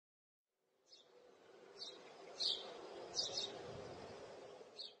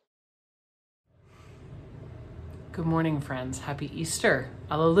Good morning, friends. Happy Easter.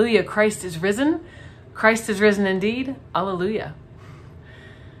 Alleluia. Christ is risen. Christ is risen indeed. Alleluia.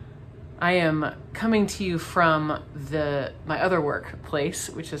 I am coming to you from my other workplace,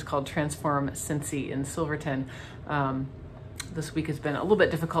 which is called Transform Cincy in Silverton. This week has been a little bit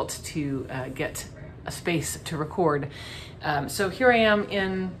difficult to get a space to record. So here I am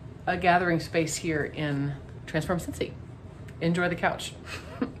in a gathering space here in Transform Cincy. Enjoy the couch.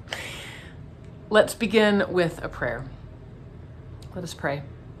 Let's begin with a prayer. Let us pray.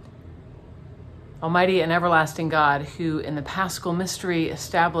 Almighty and everlasting God, who in the Paschal mystery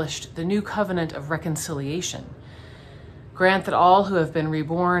established the new covenant of reconciliation, grant that all who have been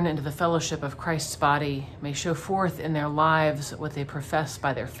reborn into the fellowship of Christ's body may show forth in their lives what they profess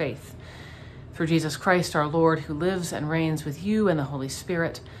by their faith. Through Jesus Christ our Lord, who lives and reigns with you and the Holy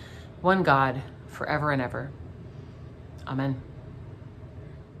Spirit, one God, forever and ever. Amen.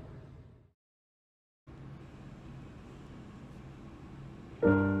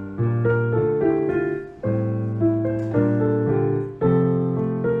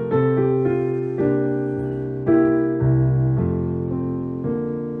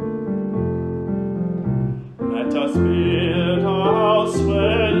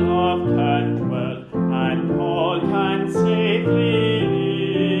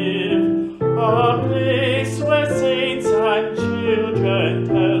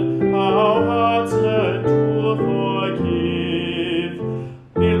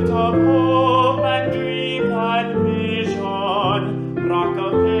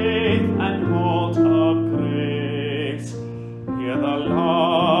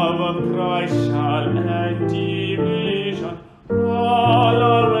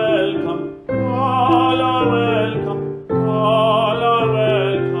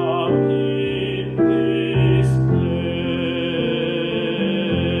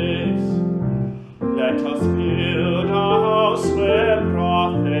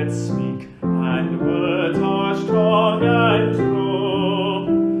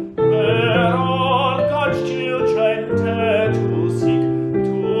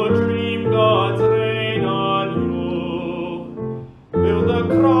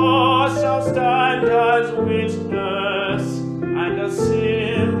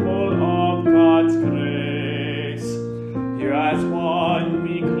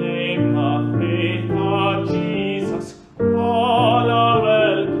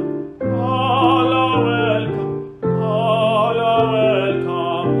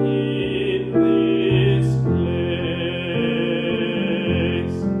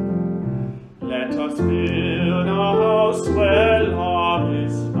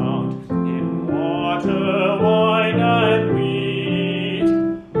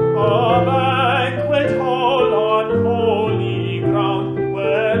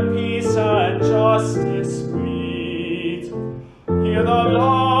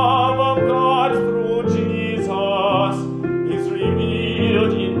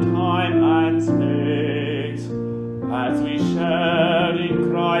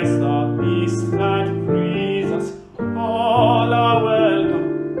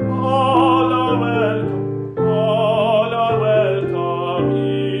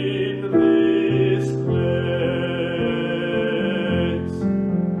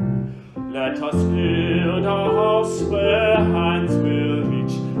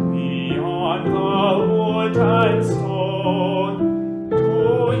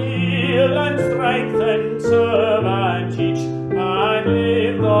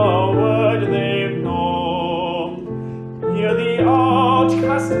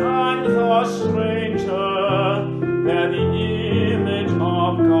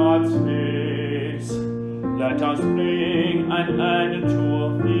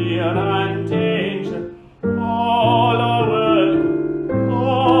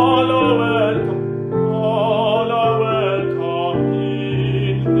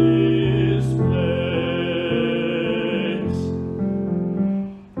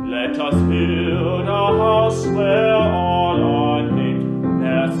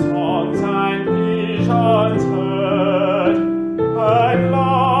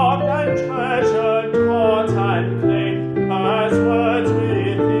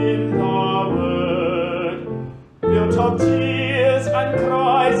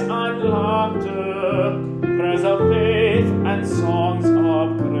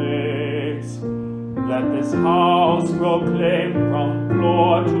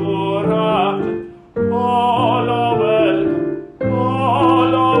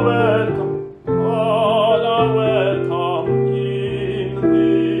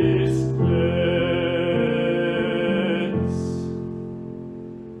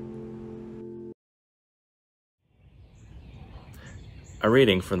 A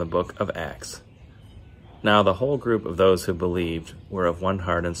reading from the book of Acts. Now the whole group of those who believed were of one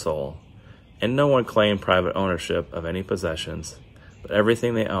heart and soul, and no one claimed private ownership of any possessions, but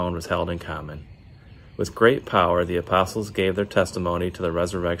everything they owned was held in common. With great power the apostles gave their testimony to the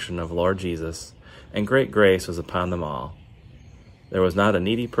resurrection of Lord Jesus, and great grace was upon them all. There was not a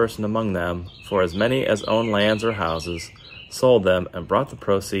needy person among them, for as many as owned lands or houses sold them and brought the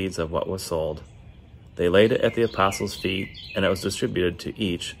proceeds of what was sold. They laid it at the apostles' feet, and it was distributed to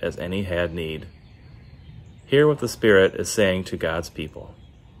each as any had need. Hear what the Spirit is saying to God's people.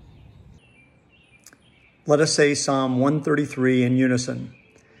 Let us say Psalm 133 in unison.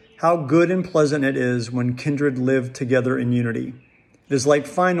 How good and pleasant it is when kindred live together in unity. It is like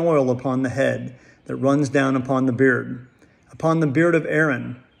fine oil upon the head that runs down upon the beard of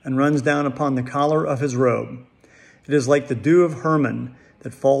Aaron, and runs down upon the collar of his robe. It is like the dew of Hermon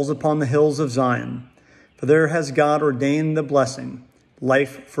that falls upon the hills of Zion. For there has God ordained the blessing,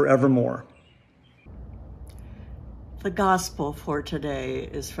 life forevermore. The gospel for today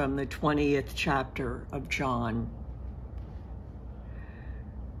is from the 20th chapter of John.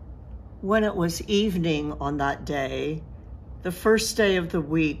 When it was evening on that day, the first day of the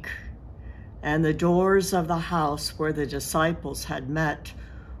week, and the doors of the house where the disciples had met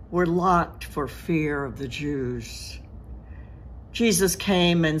were locked for fear of the Jews, Jesus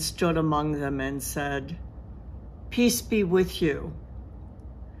came and stood among them and said, "Peace be with you."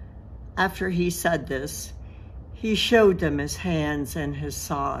 After he said this, he showed them his hands and his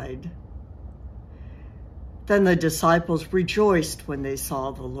side. Then the disciples rejoiced when they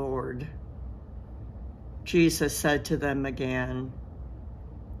saw the Lord. Jesus said to them again,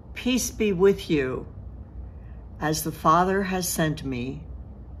 "Peace be with you. As the Father has sent me,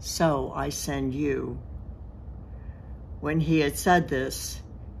 so I send you." When he had said this,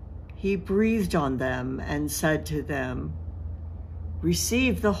 he breathed on them and said to them,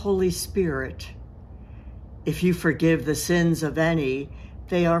 "Receive the Holy Spirit. If you forgive the sins of any,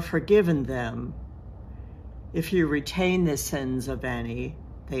 they are forgiven them. If you retain the sins of any,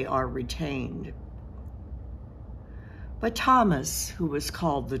 they are retained." But Thomas, who was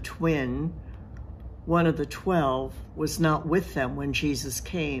called the Twin, one of the 12, was not with them when Jesus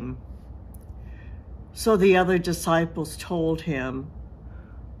came. So the other disciples told him,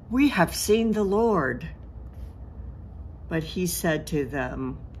 "We have seen the Lord." But he said to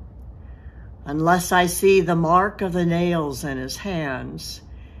them, "Unless I see the mark of the nails in his hands,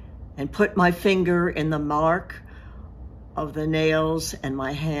 and put my finger in the mark of the nails and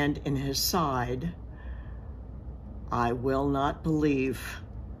my hand in his side, I will not believe."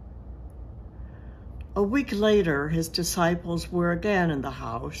 A week later, his disciples were again in the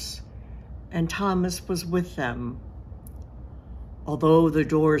house, and Thomas was with them. Although the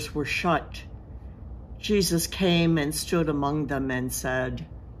doors were shut, Jesus came and stood among them and said,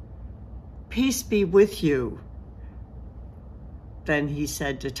 "Peace be with you." Then he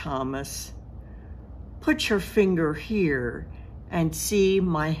said to Thomas, "Put your finger here and see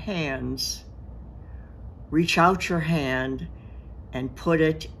my hands. Reach out your hand and put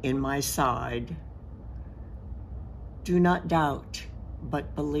it in my side. Do not doubt,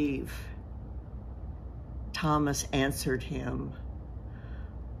 but believe." Thomas answered him,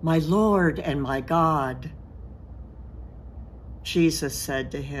 "My Lord and my God." Jesus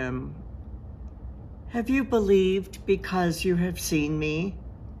said to him, "Have you believed because you have seen me?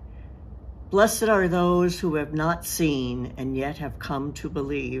 Blessed are those who have not seen and yet have come to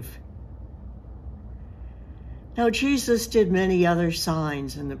believe." Now Jesus did many other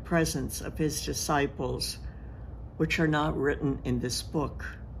signs in the presence of his disciples, which are not written in this book.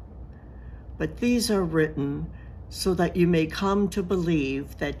 But these are written so that you may come to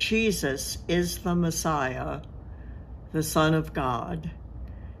believe that Jesus is the Messiah, the Son of God,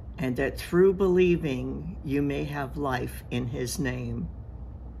 and that through believing you may have life in his name.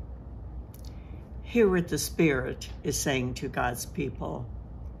 Hear what the Spirit is saying to God's people.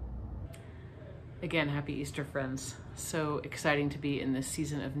 Again, happy Easter, friends. So exciting to be in this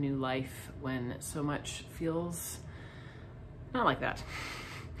season of new life when so much feels not like that.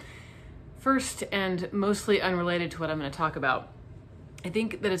 First, and mostly unrelated to what I'm going to talk about, I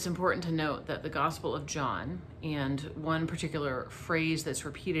think that it's important to note that the Gospel of John and one particular phrase that's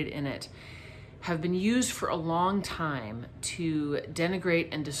repeated in it have been used for a long time to denigrate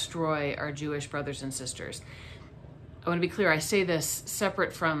and destroy our Jewish brothers and sisters. I want to be clear, I say this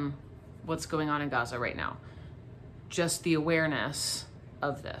separate from what's going on in Gaza right now. Just the awareness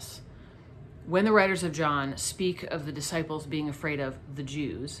of this. When the writers of John speak of the disciples being afraid of the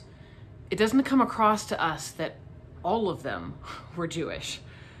Jews, it doesn't come across to us that all of them were Jewish.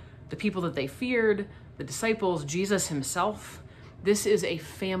 The people that they feared, the disciples, Jesus himself, This is a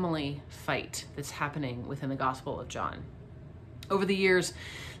family fight that's happening within the Gospel of John. Over the years,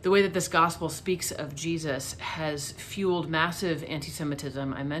 the way that this gospel speaks of Jesus has fueled massive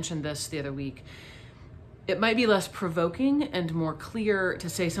anti-Semitism. I mentioned this the other week. It might be less provoking and more clear to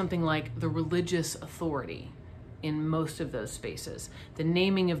say something like the religious authority in most of those spaces, the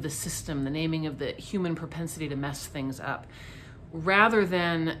naming of the system, the naming of the human propensity to mess things up, rather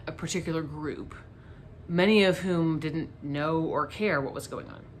than a particular group, many of whom didn't know or care what was going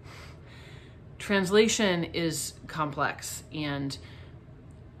on. Translation is complex, and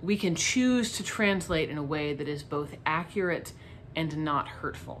we can choose to translate in a way that is both accurate and not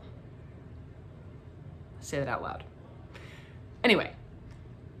hurtful. Say that out loud. Anyway,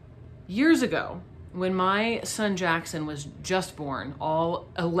 years ago, when my son Jackson was just born, all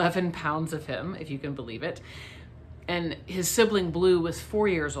 11 pounds of him, if you can believe it, and his sibling Blue was 4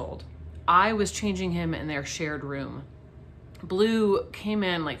 years old, I was changing him in their shared room. Blue came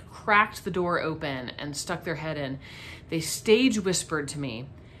in, like cracked the door open and stuck their head in. They stage whispered to me,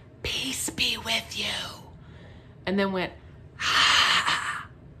 "Peace be with you," and then went, "Ah,"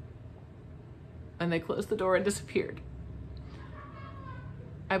 and they closed the door and disappeared.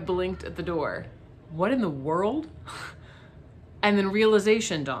 I blinked at the door. What in the world? And then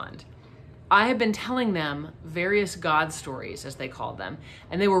realization dawned. I had been telling them various God stories, as they called them,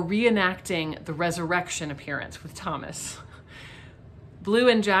 and they were reenacting the resurrection appearance with Thomas. Blue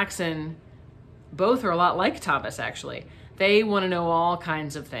and Jackson both are a lot like Thomas, actually. They want to know all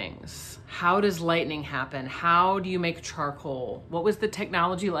kinds of things. How does lightning happen? How do you make charcoal? What was the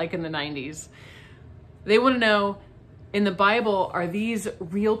technology like in the 90s? They want to know, in the Bible, are these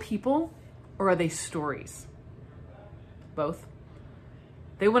real people or are they stories? Both.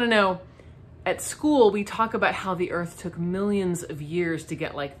 They want to know, at school, we talk about how the earth took millions of years to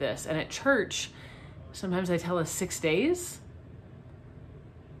get like this. And at church, sometimes they tell us 6 days.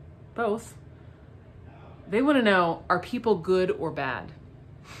 Both. They want to know, are people good or bad?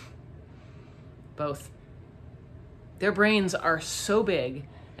 Both. Their brains are so big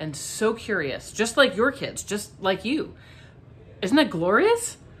and so curious, just like your kids, just like you. Isn't that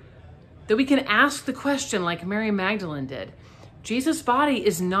glorious? That we can ask the question like Mary Magdalene did. Jesus' body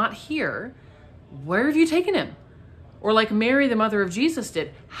is not here. Where have you taken him? Or like Mary, the mother of Jesus,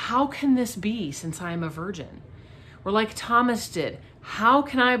 did, how can this be since I am a virgin? Or like Thomas did, how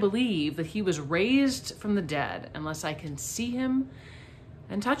can I believe that he was raised from the dead unless I can see him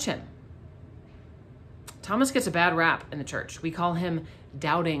and touch him? Thomas gets a bad rap in the church. We call him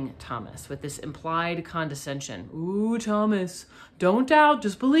Doubting Thomas, with this implied condescension. Ooh, Thomas, don't doubt,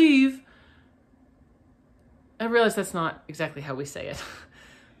 just believe. I realize that's not exactly how we say it,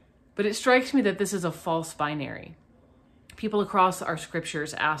 but it strikes me that this is a false binary. People across our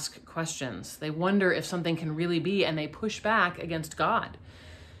scriptures ask questions. They wonder if something can really be, and they push back against God.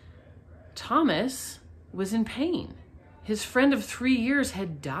 Thomas was in pain. His friend of 3 years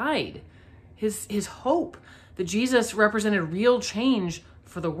had died. His hope that Jesus represented real change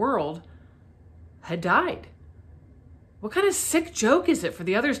for the world had died. What kind of sick joke is it for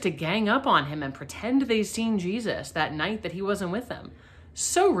the others to gang up on him and pretend they'd seen Jesus that night that he wasn't with them?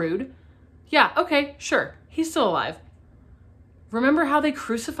 So rude. Yeah, okay, sure, he's still alive. Remember how they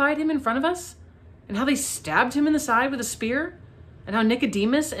crucified him in front of us? And how they stabbed him in the side with a spear? And how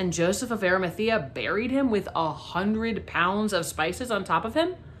Nicodemus and Joseph of Arimathea buried him with 100 pounds of spices on top of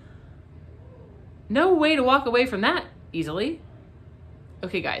him? No way to walk away from that easily.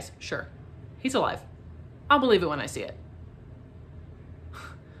 Okay, guys, sure, he's alive. I'll believe it when I see it.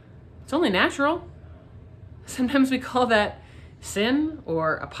 It's only natural. Sometimes we call that sin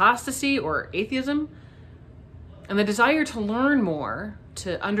or apostasy or atheism. And the desire to learn more,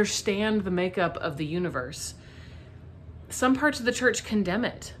 to understand the makeup of the universe. Some parts of the church condemn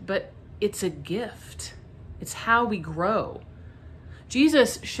it, but it's a gift. It's how we grow.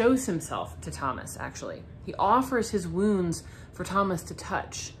 Jesus shows himself to Thomas, actually. He offers his wounds for Thomas to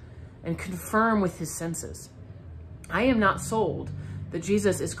touch and confirm with his senses. I am not sold that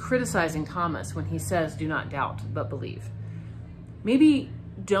Jesus is criticizing Thomas when he says, do not doubt, but believe. Maybe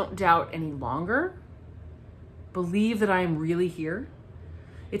don't doubt any longer. Believe that I am really here.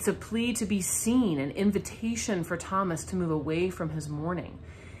 It's a plea to be seen, an invitation for Thomas to move away from his mourning.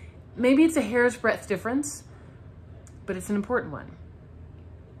 Maybe it's a hair's breadth difference, but it's an important one.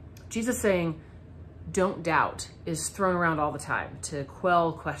 Jesus saying, don't doubt, is thrown around all the time to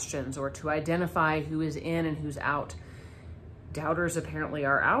quell questions or to identify who is in and who's out. Doubters apparently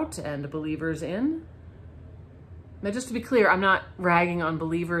are out and believers in. Now, just to be clear, I'm not ragging on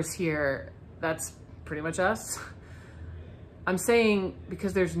believers here. That's pretty much us. I'm saying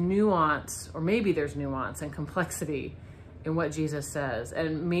because there's nuance, or maybe there's nuance and complexity in what Jesus says.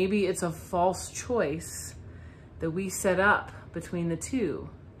 And maybe it's a false choice that we set up between the two,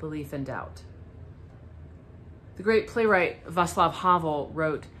 belief and doubt. The great playwright Václav Havel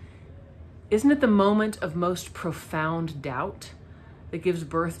wrote, "Isn't it the moment of most profound doubt that gives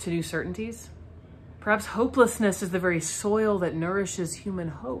birth to new certainties? Perhaps hopelessness is the very soil that nourishes human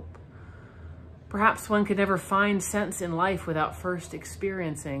hope. Perhaps one could never find sense in life without first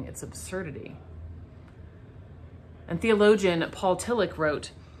experiencing its absurdity." And theologian Paul Tillich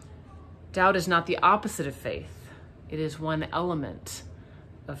wrote, "Doubt is not the opposite of faith. It is one element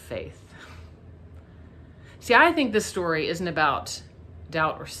of faith." See, I think this story isn't about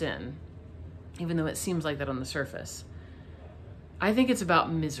doubt or sin, even though it seems like that on the surface. I think it's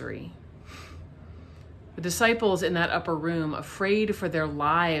about misery. The disciples in that upper room, afraid for their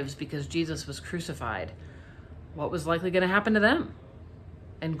lives because Jesus was crucified, what was likely going to happen to them?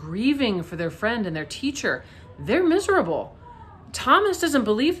 And grieving for their friend and their teacher, they're miserable. Thomas doesn't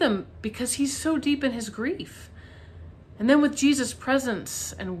believe them because he's so deep in his grief. And then with Jesus'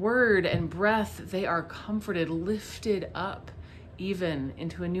 presence and word and breath, they are comforted, lifted up, even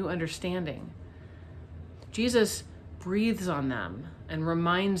into a new understanding. Jesus breathes on them and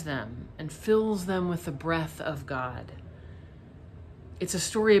reminds them and fills them with the breath of God. It's a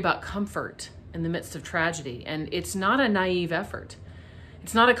story about comfort in the midst of tragedy, and it's not a naive effort.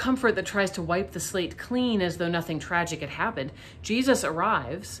 It's not a comfort that tries to wipe the slate clean as though nothing tragic had happened. Jesus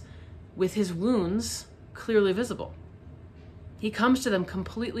arrives with his wounds clearly visible. He comes to them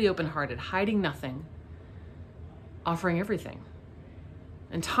completely open-hearted, hiding nothing, offering everything.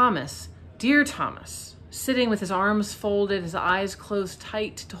 And Thomas, dear Thomas, sitting with his arms folded, his eyes closed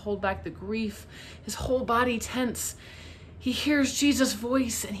tight to hold back the grief, his whole body tense, he hears Jesus'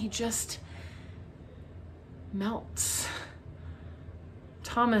 voice and he just melts.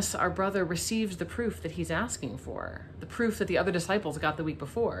 Thomas, our brother, receives the proof that he's asking for, the proof that the other disciples got the week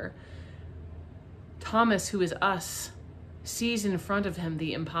before. Thomas, who is us, sees in front of him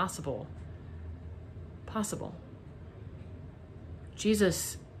the impossible possible.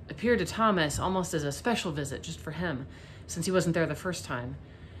 Jesus appeared to Thomas almost as a special visit just for him, since he wasn't there the first time.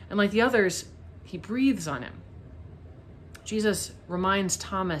 And like the others, he breathes on him. Jesus reminds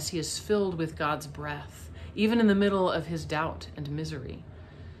Thomas he is filled with God's breath, even in the middle of his doubt and misery.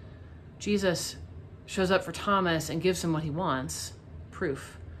 Jesus shows up for Thomas and gives him what he wants,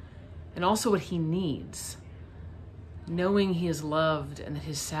 proof, and also what he needs, knowing he is loved and that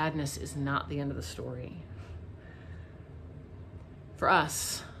his sadness is not the end of the story. For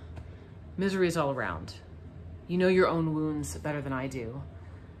us, misery is all around. You know your own wounds better than I do.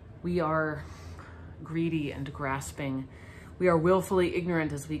 We are greedy and grasping. We are willfully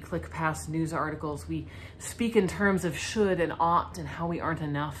ignorant as we click past news articles. We speak in terms of should and ought and how we aren't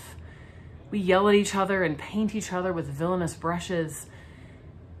enough. We yell at each other and paint each other with villainous brushes.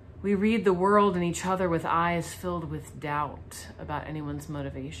 We read the world and each other with eyes filled with doubt about anyone's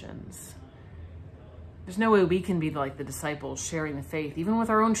motivations. There's no way we can be like the disciples sharing the faith, even with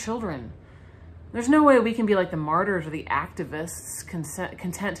our own children. There's no way we can be like the martyrs or the activists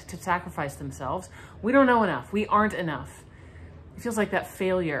content to sacrifice themselves. We don't know enough. We aren't enough. It feels like that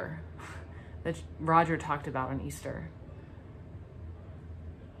failure that Roger talked about on Easter.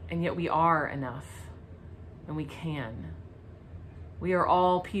 And yet we are enough, and we can. We are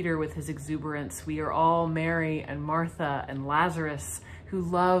all Peter with his exuberance. We are all Mary and Martha and Lazarus who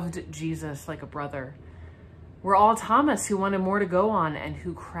loved Jesus like a brother. We're all Thomas who wanted more to go on and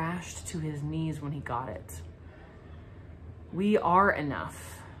who crashed to his knees when he got it. We are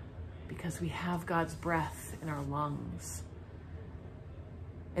enough because we have God's breath in our lungs.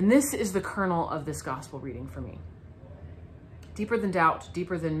 And this is the kernel of this gospel reading for me. Deeper than doubt,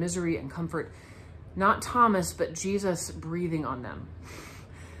 deeper than misery and comfort, not Thomas, but Jesus breathing on them.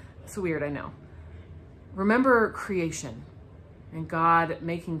 It's weird, I know. Remember creation and God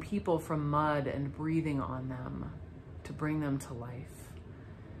making people from mud and breathing on them to bring them to life.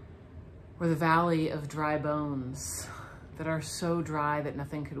 Or the valley of dry bones that are so dry that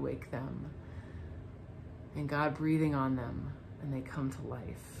nothing could wake them. And God breathing on them and they come to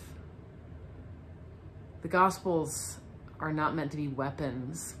life. The Gospels are not meant to be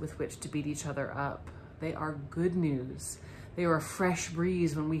weapons with which to beat each other up. They are good news. They are a fresh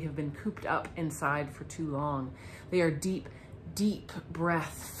breeze when we have been cooped up inside for too long. They are deep, deep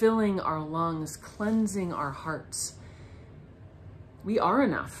breath, filling our lungs, cleansing our hearts. We are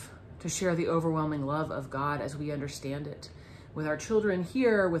enough to share the overwhelming love of God as we understand it. With our children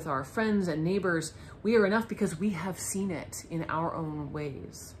here, with our friends and neighbors, we are enough because we have seen it in our own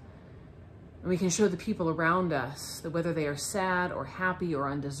ways. And we can show the people around us that whether they are sad or happy or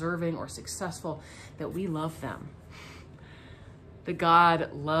undeserving or successful, that we love them. that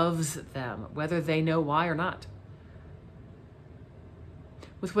God loves them, whether they know why or not.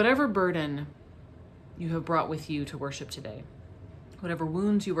 With whatever burden you have brought with you to worship today, whatever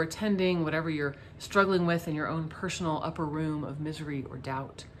wounds you are tending, whatever you're struggling with in your own personal upper room of misery or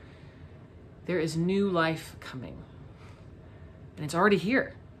doubt, there is new life coming. And it's already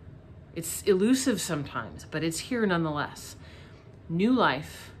here. It's elusive sometimes, but it's here nonetheless. New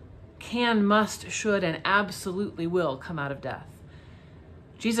life can, must, should, and absolutely will come out of death.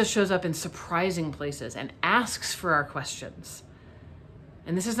 Jesus shows up in surprising places and asks for our questions.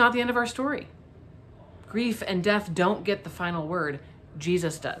 And this is not the end of our story. Grief and death don't get the final word.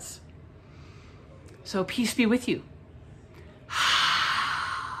 Jesus does. So peace be with you.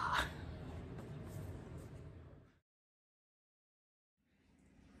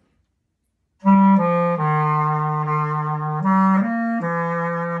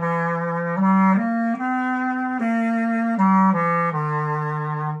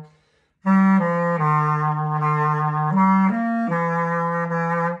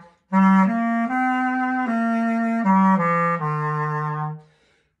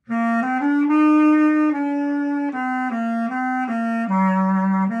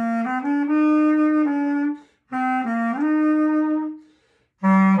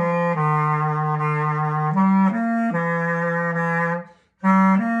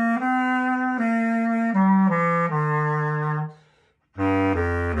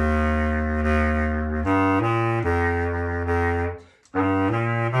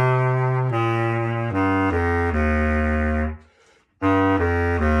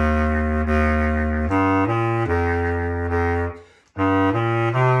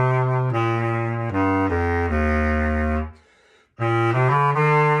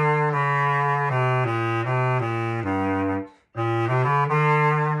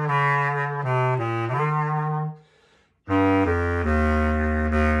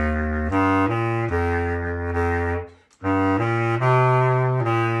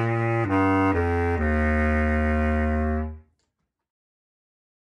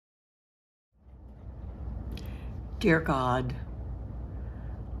 Dear God,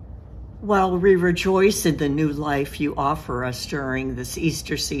 while we rejoice in the new life you offer us during this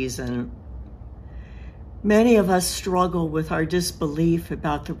Easter season, many of us struggle with our disbelief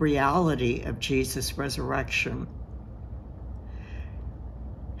about the reality of Jesus' resurrection.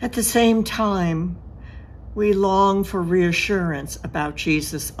 At the same time, we long for reassurance about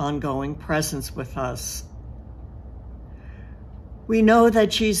Jesus' ongoing presence with us. We know that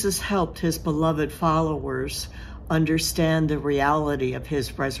Jesus helped his beloved followers understand the reality of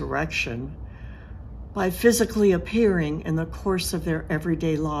his resurrection by physically appearing in the course of their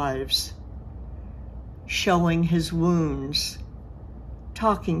everyday lives, showing his wounds,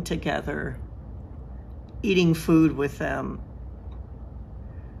 talking together, eating food with them.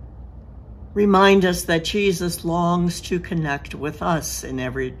 Remind us that Jesus longs to connect with us in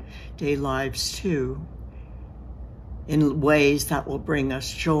everyday lives too, in ways that will bring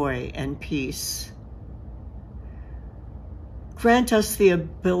us joy and peace. Grant us the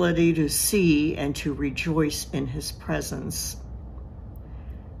ability to see and to rejoice in his presence.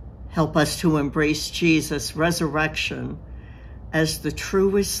 Help us to embrace Jesus' resurrection as the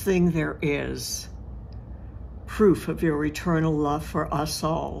truest thing there is, proof of your eternal love for us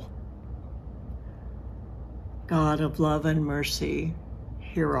all. God of love and mercy,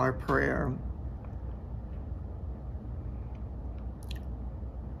 hear our prayer.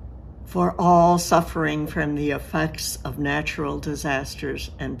 For all suffering from the effects of natural disasters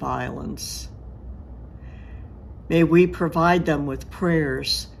and violence, may we provide them with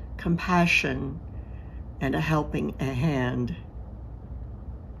prayers, compassion, and a helping hand.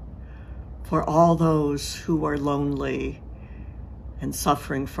 For all those who are lonely and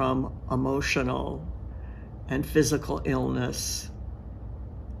suffering from emotional and physical illness.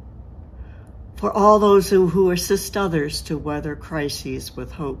 For all those who assist others to weather crises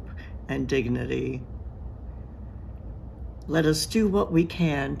with hope and dignity. Let us do what we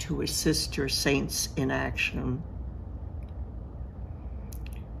can to assist your saints in action.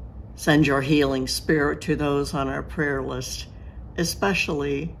 Send your healing spirit to those on our prayer list,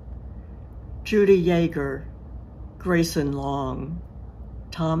 especially Judy Yeager, Grayson Long,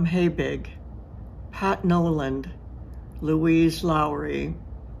 Tom Habig, Pat Noland, Louise Lowry,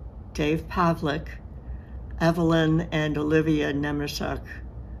 Dave Pavlik, Evelyn and Olivia Nemeshek,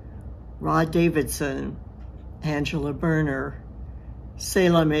 Rod Davidson, Angela Berner,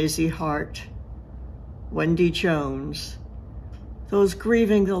 Selah Maisie Hart, Wendy Jones, those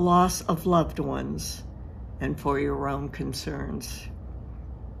grieving the loss of loved ones, and for your own concerns.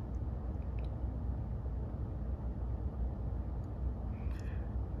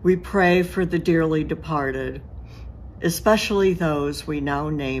 We pray for the dearly departed, especially those we now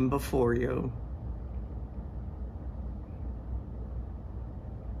name before you.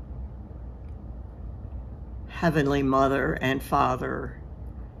 Heavenly Mother and Father,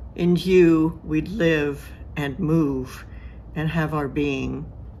 in you we live and move and have our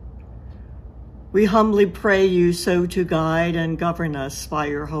being. We humbly pray you so to guide and govern us by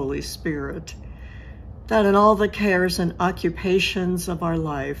your Holy Spirit, that in all the cares and occupations of our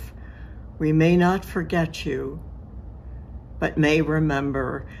life, we may not forget you, but may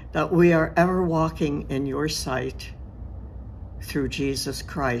remember that we are ever walking in your sight, through Jesus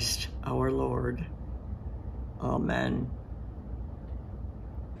Christ our Lord. Amen.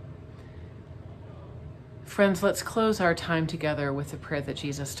 Friends, let's close our time together with the prayer that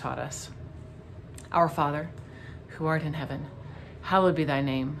Jesus taught us. Our Father, who art in heaven, hallowed be thy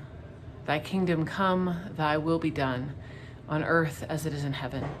name. Thy kingdom come, thy will be done, on earth as it is in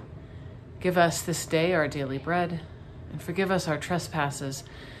heaven. Give us this day our daily bread, and forgive us our trespasses,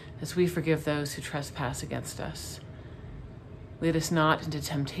 as we forgive those who trespass against us. Lead us not into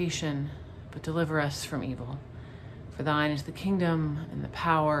temptation, but deliver us from evil. For thine is the kingdom, and the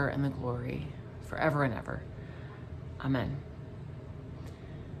power, and the glory, forever and ever. Amen.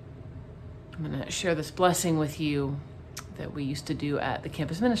 I'm going to share this blessing with you that we used to do at the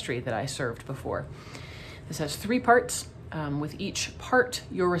campus ministry that I served before. This has 3 parts. With each part,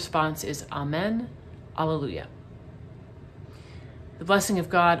 your response is Amen, Alleluia. The blessing of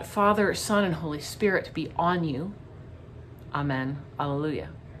God, Father, Son, and Holy Spirit be on you. Amen, Alleluia.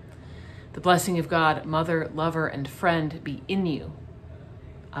 The blessing of God, Mother, Lover, and Friend be in you.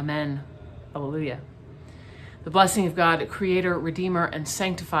 Amen, Alleluia. The blessing of God, Creator, Redeemer, and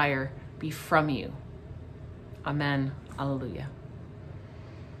Sanctifier be from you. Amen, Alleluia.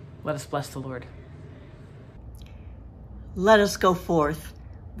 Let us bless the Lord. Let us go forth,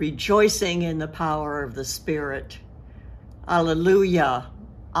 rejoicing in the power of the Spirit. Alleluia,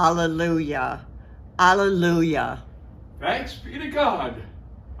 alleluia, alleluia. Thanks be to God.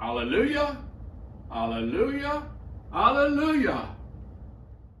 Alleluia, alleluia, alleluia.